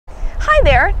Hi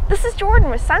there, this is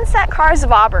Jordan with Sunset Cars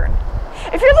of Auburn.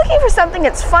 If you're looking for something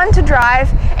that's fun to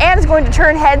drive and is going to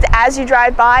turn heads as you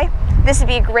drive by, this would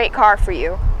be a great car for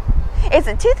you. It's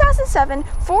a 2007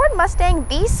 Ford Mustang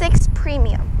V6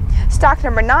 Premium, stock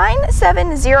number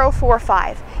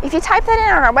 97045. If you type that in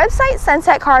on our website,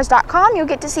 sunsetcars.com, you'll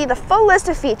get to see the full list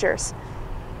of features.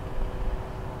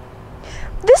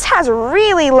 This has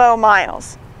really low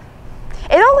miles.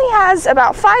 It only has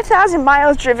about 5,000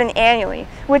 miles driven annually,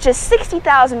 which is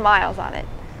 60,000 miles on it.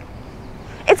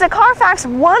 It's a Carfax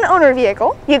one-owner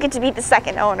vehicle. You get to be the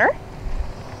second owner.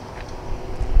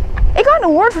 It got an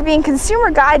award for being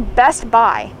Consumer Guide Best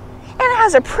Buy, and it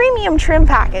has a premium trim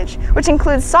package, which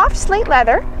includes soft slate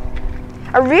leather,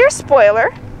 a rear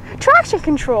spoiler, traction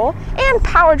control, and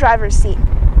power driver's seat.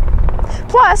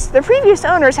 Plus, the previous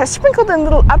owners have sprinkled in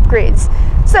little upgrades,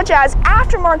 such as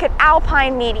aftermarket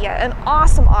Alpine media, an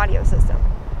awesome audio system,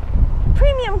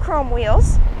 premium chrome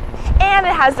wheels, and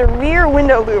it has the rear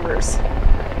window louvers.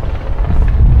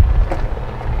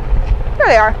 There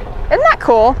they are. Isn't that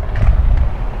cool?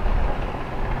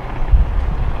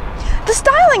 The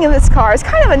styling of this car is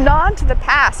kind of a nod to the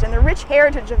past and the rich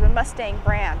heritage of the Mustang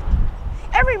brand.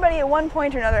 Everybody at one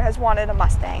point or another has wanted a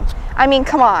Mustang. I mean,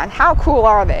 come on, how cool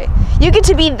are they? You get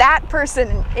to be that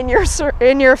person in your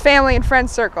family and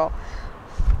friends circle.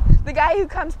 The guy who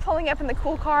comes pulling up in the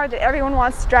cool car that everyone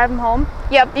wants to drive him home.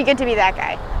 Yep, you get to be that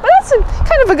guy. But that's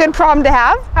kind of a good problem to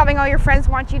have, having all your friends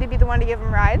want you to be the one to give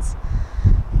them rides.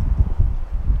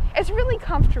 It's really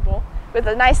comfortable with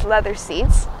the nice leather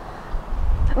seats,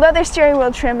 leather steering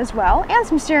wheel trim as well, and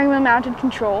some steering wheel mounted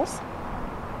controls.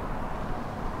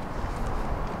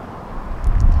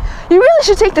 You really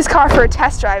should take this car for a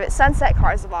test drive at Sunset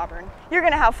Cars of Auburn. You're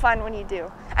going to have fun when you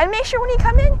do. And make sure when you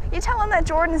come in, you tell them that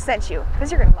Jordan sent you, because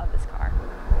you're going to love this car.